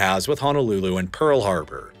Oahu has with Honolulu and Pearl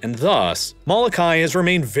Harbor. And thus, Molokai has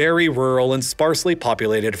remained very rural and sparsely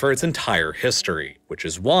populated for its entire history, which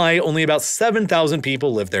is why only about 7,000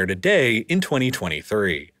 people live there today in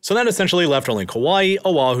 2023. So that essentially left only Kauai,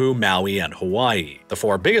 Oahu, Maui, and Hawaii, the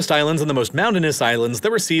 4 biggest islands and the most mountainous islands that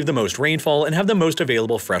receive the most rainfall and have the most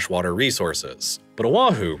available freshwater resources. But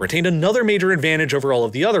Oahu retained another major advantage over all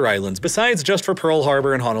of the other islands besides just for Pearl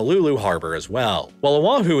Harbor and Honolulu Harbor as well. While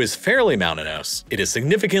Oahu is fairly mountainous, it is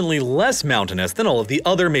significantly less mountainous than all of the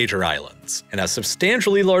other major islands, and has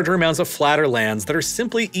substantially larger amounts of flatter lands that are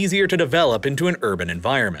simply easier to develop into an urban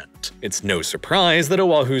environment. It's no surprise that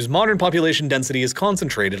Oahu's modern population density is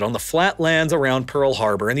concentrated on the flat lands around Pearl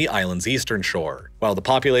Harbor and the island's eastern shore, while the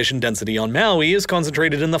population density on Maui is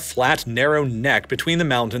concentrated in the flat, narrow neck between the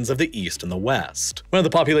mountains of the east and the west, while the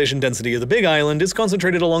population density of the Big Island is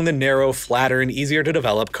concentrated along the narrow, flatter, and easier to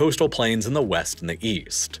develop coastal plains in the west and the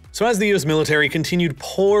east. So as the US military continued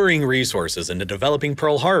pouring resources into developing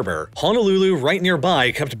Pearl Harbor, Honolulu right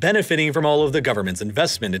nearby kept benefiting from all of the government's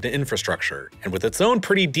investment into infrastructure, and with its own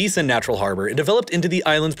pretty decent natural harbor, it developed into the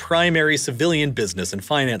island's primary civilian business and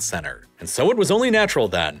finance center. And so it was only natural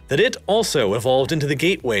then that it also evolved into the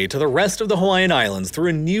gateway to the rest of the Hawaiian Islands through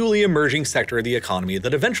a newly emerging sector of the economy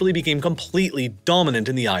that eventually became completely dominant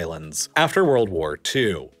in the islands after World War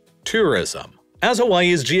II: tourism. As Hawaii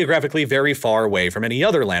is geographically very far away from any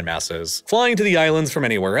other landmasses, flying to the islands from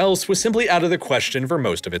anywhere else was simply out of the question for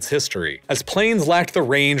most of its history, as planes lacked the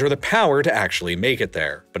range or the power to actually make it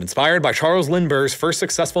there. But inspired by Charles Lindbergh's first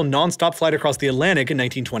successful non-stop flight across the Atlantic in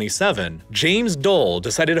 1927, James Dole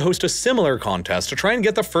decided to host a similar contest to try and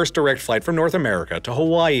get the first direct flight from North America to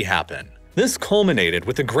Hawaii happen. This culminated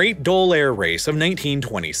with the Great Dole Air Race of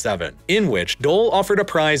 1927, in which Dole offered a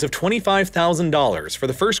prize of $25,000 for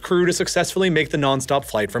the first crew to successfully make the nonstop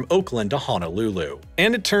flight from Oakland to Honolulu.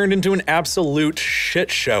 And it turned into an absolute shit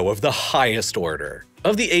show of the highest order.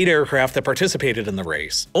 Of the 8 aircraft that participated in the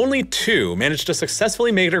race, only 2 managed to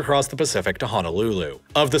successfully make it across the Pacific to Honolulu.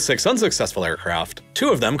 Of the 6 unsuccessful aircraft, 2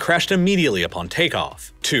 of them crashed immediately upon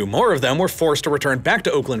takeoff. 2 more of them were forced to return back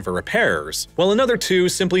to Oakland for repairs, while another 2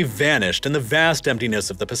 simply vanished in the vast emptiness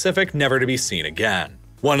of the Pacific, never to be seen again.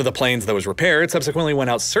 One of the planes that was repaired subsequently went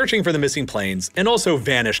out searching for the missing planes and also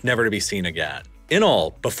vanished, never to be seen again. In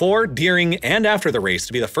all, before, during, and after the race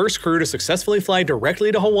to be the first crew to successfully fly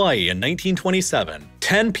directly to Hawaii in 1927,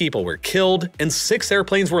 10 people were killed and 6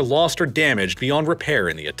 airplanes were lost or damaged beyond repair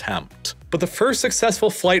in the attempt. But the first successful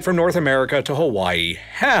flight from North America to Hawaii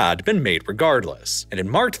had been made regardless, and it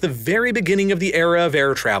marked the very beginning of the era of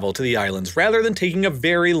air travel to the islands rather than taking a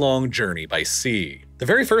very long journey by sea. The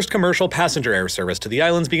very first commercial passenger air service to the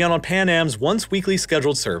islands began on Pan Am's once-weekly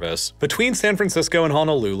scheduled service between San Francisco and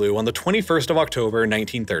Honolulu on the 21st of October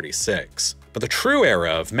 1936. But the true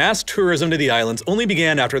era of mass tourism to the islands only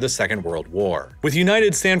began after the Second World War, with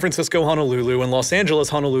United San Francisco-Honolulu and Los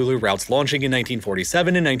Angeles-Honolulu routes launching in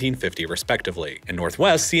 1947 and 1950 respectively, and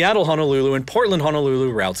Northwest Seattle-Honolulu and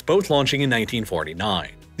Portland-Honolulu routes both launching in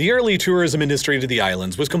 1949. The early tourism industry to the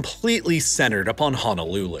islands was completely centered upon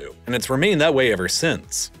Honolulu, and it's remained that way ever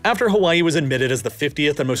since. After Hawaii was admitted as the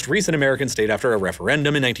 50th and most recent American state after a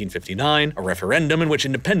referendum in 1959, a referendum in which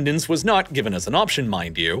independence was not given as an option,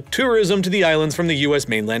 mind you, tourism to the islands from the US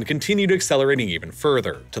mainland continued accelerating even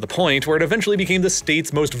further, to the point where it eventually became the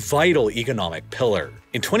state's most vital economic pillar.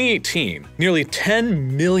 In 2018, nearly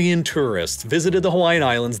 10 million tourists visited the Hawaiian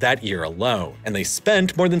Islands that year alone, and they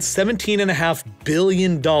spent more than $17.5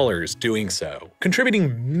 billion doing so,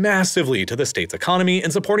 contributing massively to the state's economy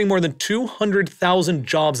and supporting more than 200,000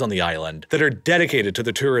 jobs on the island that are dedicated to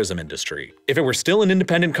the tourism industry. If it were still an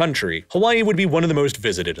independent country, Hawaii would be one of the most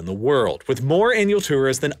visited in the world, with more annual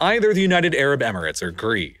tourists than either the United Arab Emirates or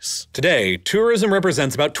Greece. Today, tourism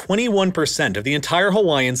represents about 21% of the entire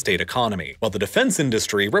Hawaiian state economy, while the defense industry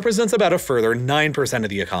represents about a further 9% of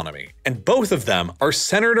the economy, and both of them are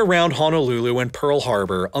centered around Honolulu and Pearl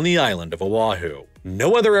Harbor on the island of Oahu.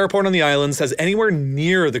 No other airport on the islands has anywhere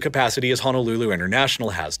near the capacity as Honolulu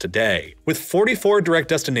International has today, with 44 direct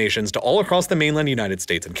destinations to all across the mainland United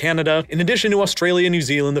States and Canada, in addition to Australia, New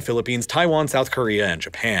Zealand, the Philippines, Taiwan, South Korea, and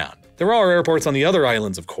Japan. There are airports on the other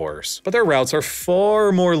islands, of course, but their routes are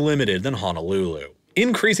far more limited than Honolulu,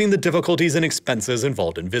 increasing the difficulties and expenses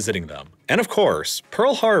involved in visiting them. And of course,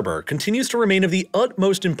 Pearl Harbor continues to remain of the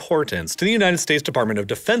utmost importance to the United States Department of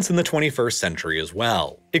Defense in the 21st century as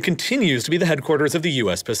well. It continues to be the headquarters of the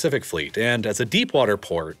US Pacific Fleet, and as a deepwater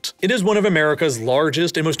port, it is one of America's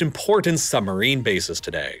largest and most important submarine bases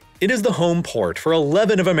today. It is the home port for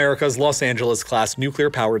 11 of America's Los Angeles-class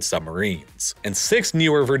nuclear-powered submarines, and 6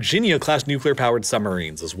 newer Virginia-class nuclear-powered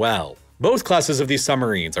submarines as well. Both classes of these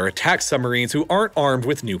submarines are attack submarines who aren't armed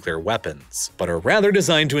with nuclear weapons, but are rather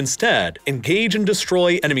designed to instead engage and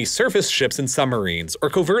destroy enemy surface ships and submarines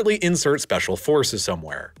or covertly insert special forces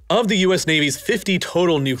somewhere. Of the US Navy's 50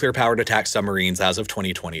 total nuclear-powered attack submarines as of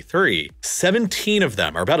 2023, 17 of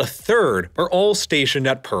them, or about a third, are all stationed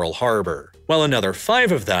at Pearl Harbor, while another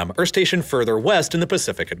 5 of them are stationed further west in the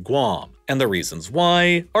Pacific at Guam. And the reasons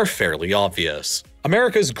why are fairly obvious.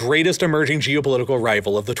 America's greatest emerging geopolitical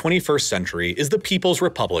rival of the 21st century is the People's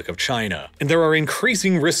Republic of China, and there are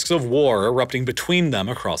increasing risks of war erupting between them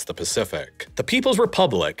across the Pacific. The People's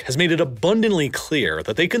Republic has made it abundantly clear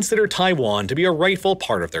that they consider Taiwan to be a rightful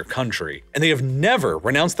part of their country, and they have never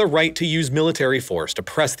renounced the right to use military force to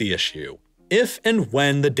press the issue. If and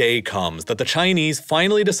when the day comes that the Chinese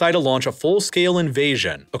finally decide to launch a full-scale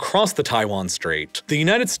invasion across the Taiwan Strait, the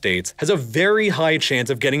United States has a very high chance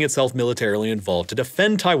of getting itself militarily involved to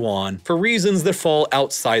defend Taiwan for reasons that fall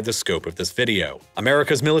outside the scope of this video.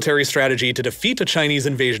 America's military strategy to defeat a Chinese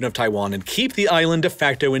invasion of Taiwan and keep the island de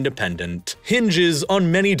facto independent hinges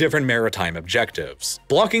on many different maritime objectives,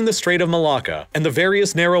 blocking the Strait of Malacca and the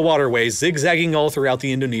various narrow waterways zigzagging all throughout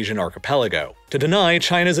the Indonesian archipelago, to deny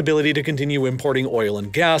China's ability to continue importing oil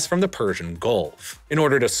and gas from the Persian Gulf, in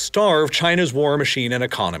order to starve China's war machine and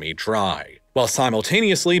economy dry, while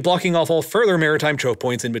simultaneously blocking off all further maritime choke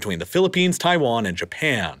points in between the Philippines, Taiwan, and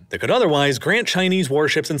Japan that could otherwise grant Chinese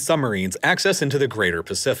warships and submarines access into the greater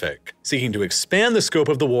Pacific, seeking to expand the scope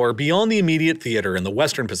of the war beyond the immediate theater in the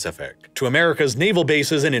Western Pacific, to America's naval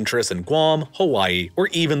bases and interests in Guam, Hawaii, or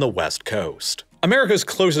even the West Coast. America's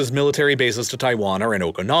closest military bases to Taiwan are in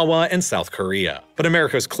Okinawa and South Korea, but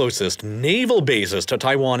America's closest naval bases to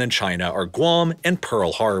Taiwan and China are Guam and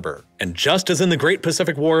Pearl Harbor. And just as in the Great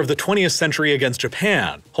Pacific War of the 20th century against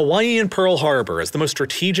Japan, Hawaii and Pearl Harbor is the most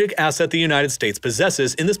strategic asset the United States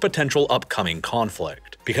possesses in this potential upcoming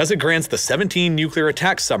conflict, because it grants the 17 nuclear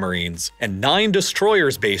attack submarines and 9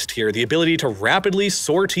 destroyers based here the ability to rapidly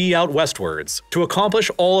sortie out westwards to accomplish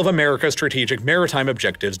all of America's strategic maritime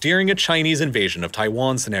objectives during a Chinese invasion of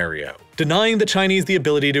Taiwan scenario, denying the Chinese the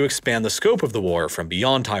ability to expand the scope of the war from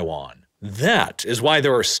beyond Taiwan. That is why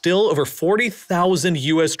there are still over 40,000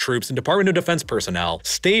 US troops and Department of Defense personnel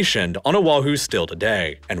stationed on Oahu still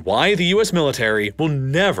today, and why the US military will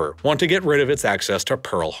never want to get rid of its access to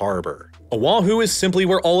Pearl Harbor. Oahu is simply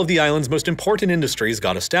where all of the island's most important industries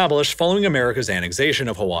got established following America's annexation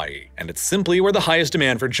of Hawaii, and it's simply where the highest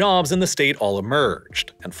demand for jobs in the state all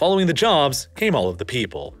emerged, and following the jobs came all of the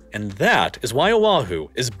people. And that is why Oahu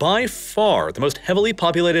is by far the most heavily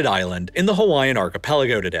populated island in the Hawaiian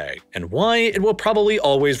archipelago today, and why it will probably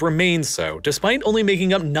always remain so despite only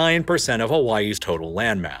making up 9% of Hawaii's total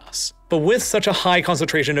landmass. But with such a high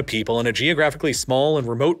concentration of people in a geographically small and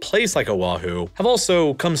remote place like Oahu, have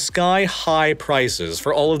also come sky-high prices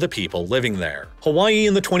for all of the people living there. Hawaii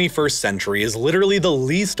in the 21st century is literally the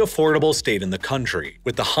least affordable state in the country,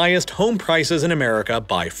 with the highest home prices in America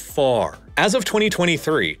by far. As of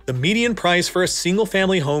 2023, the median price for a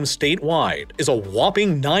single-family home statewide is a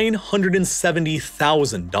whopping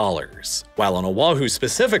 $970,000, while on Oahu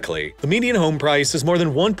specifically, the median home price is more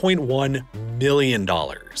than $1.1 million.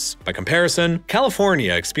 By comparison,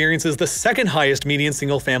 California experiences the second highest median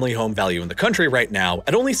single-family home value in the country right now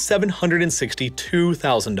at only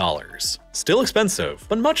 $762,000. Still expensive,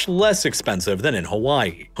 but much less expensive than in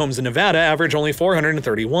Hawaii. Homes in Nevada average only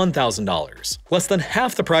 $431,000, less than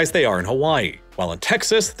half the price they are in Hawaii. While in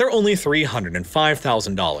Texas, they're only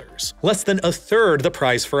 $305,000, less than a third the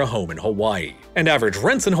price for a home in Hawaii. And average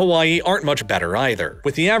rents in Hawaii aren't much better either,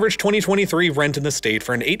 with the average 2023 rent in the state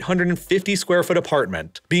for an 850 square foot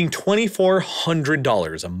apartment being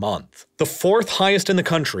 $2,400 a month, the fourth highest in the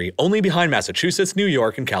country, only behind Massachusetts, New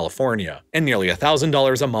York, and California, and nearly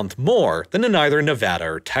 $1,000 a month more than in either Nevada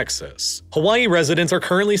or Texas. Hawaii residents are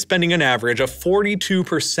currently spending an average of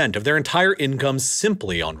 42% of their entire income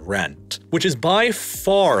simply on rent, which is by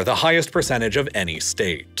far the highest percentage of any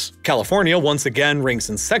state. California once again ranks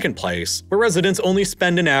in second place, where residents only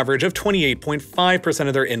spend an average of 28.5%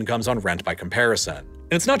 of their incomes on rent by comparison.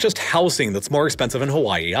 And it's not just housing that's more expensive in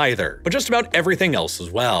Hawaii either, but just about everything else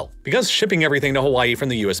as well. Because shipping everything to Hawaii from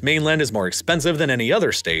the US mainland is more expensive than any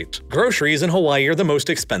other state, groceries in Hawaii are the most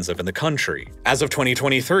expensive in the country. As of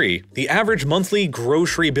 2023, the average monthly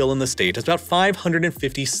grocery bill in the state is about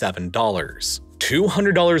 $557.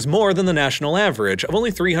 $200 more than the national average of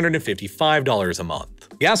only $355 a month.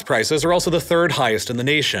 Gas prices are also the third highest in the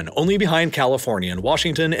nation, only behind California and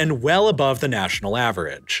Washington, and well above the national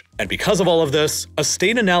average. And because of all of this, a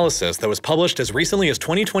state analysis that was published as recently as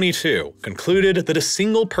 2022 concluded that a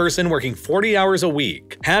single person working 40 hours a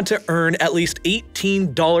week had to earn at least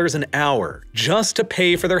 $18 an hour just to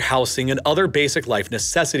pay for their housing and other basic life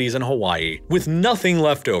necessities in Hawaii, with nothing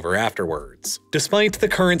left over afterwards. Despite the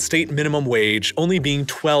current state minimum wage only being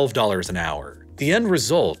 $12 an hour. The end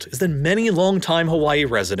result is that many longtime Hawaii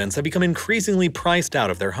residents have become increasingly priced out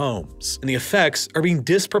of their homes, and the effects are being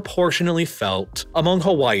disproportionately felt among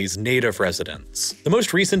Hawaii's native residents. The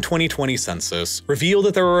most recent 2020 census revealed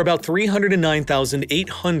that there are about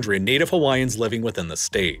 309,800 native Hawaiians living within the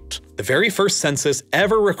state. The very first census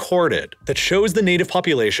ever recorded that shows the native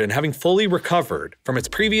population having fully recovered from its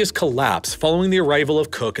previous collapse following the arrival of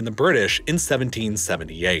Cook and the British in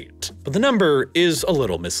 1778. But the number is a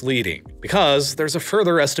little misleading, because there's a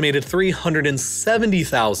further estimated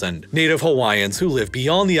 370,000 native Hawaiians who live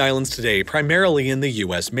beyond the islands today, primarily in the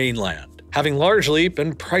US mainland, having largely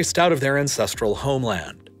been priced out of their ancestral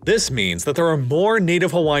homeland. This means that there are more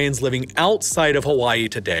native Hawaiians living outside of Hawaii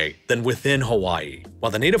today than within Hawaii,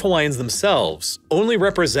 while the native Hawaiians themselves only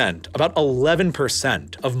represent about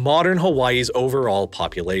 11% of modern Hawaii's overall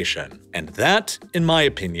population. And that, in my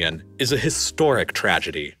opinion, is a historic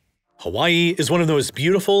tragedy. Hawaii is one of the most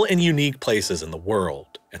beautiful and unique places in the world,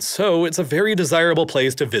 and so it's a very desirable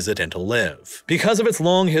place to visit and to live. Because of its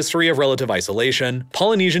long history of relative isolation,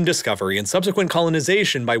 Polynesian discovery, and subsequent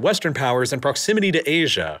colonization by Western powers and proximity to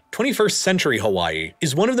Asia, 21st century Hawaii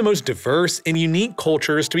is one of the most diverse and unique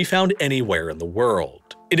cultures to be found anywhere in the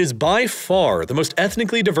world. It is by far the most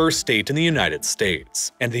ethnically diverse state in the United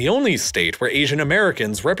States, and the only state where Asian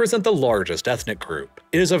Americans represent the largest ethnic group.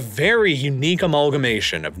 It is a very unique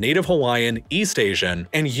amalgamation of Native Hawaiian, East Asian,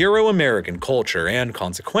 and Euro-American culture, and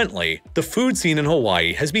consequently, the food scene in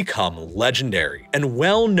Hawaii has become legendary and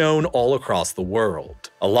well known all across the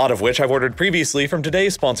world. A lot of which I've ordered previously from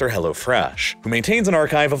today's sponsor HelloFresh, who maintains an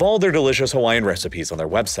archive of all their delicious Hawaiian recipes on their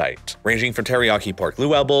website, ranging from teriyaki pork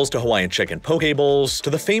luau bowls to Hawaiian chicken poke bowls to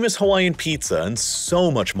the famous Hawaiian pizza and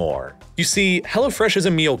so much more. You see, HelloFresh is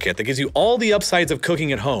a meal kit that gives you all the upsides of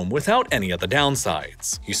cooking at home without any of the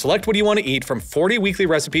downsides. You select what you want to eat from 40 weekly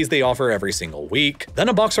recipes they offer every single week, then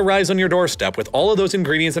a box arrives on your doorstep with all of those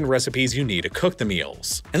ingredients and recipes you need to cook the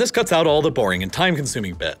meals. And this cuts out all the boring and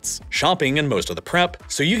time-consuming bits, shopping and most of the prep,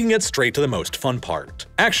 so you can get straight to the most fun part,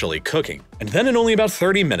 actually cooking. And then in only about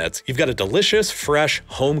 30 minutes, you've got a delicious, fresh,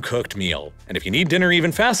 home-cooked meal. And if you need dinner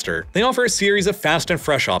even faster, they offer a series of fast and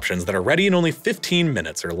fresh options that are ready in only 15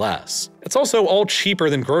 minutes or less. It's also all cheaper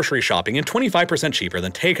than grocery shopping and 25% cheaper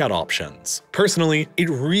than takeout options. Personally, it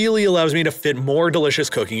really allows me to fit more delicious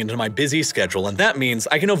cooking into my busy schedule, and that means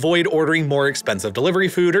I can avoid ordering more expensive delivery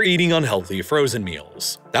food or eating unhealthy frozen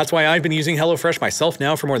meals. That's why I've been using HelloFresh myself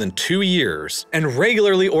now for more than 2 years, and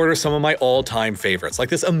regularly order some of my all-time favorites, like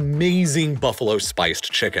this amazing buffalo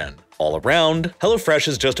spiced chicken. All around, HelloFresh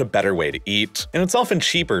is just a better way to eat, and it's often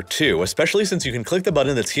cheaper too, especially since you can click the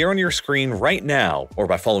button that's here on your screen right now, or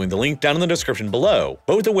by following the link down in the description below,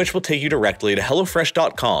 both of which will take you directly to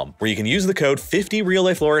HelloFresh.com, where you can use the code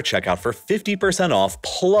 50RealLifeLore at checkout for 50% off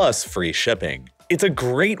plus free shipping. It's a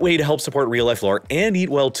great way to help support Real Life Lore and eat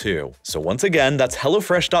well too. So once again, that's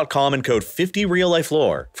HelloFresh.com and code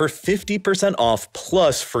 50RealLifeLore for 50% off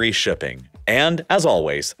plus free shipping. And as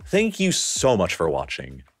always, thank you so much for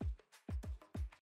watching.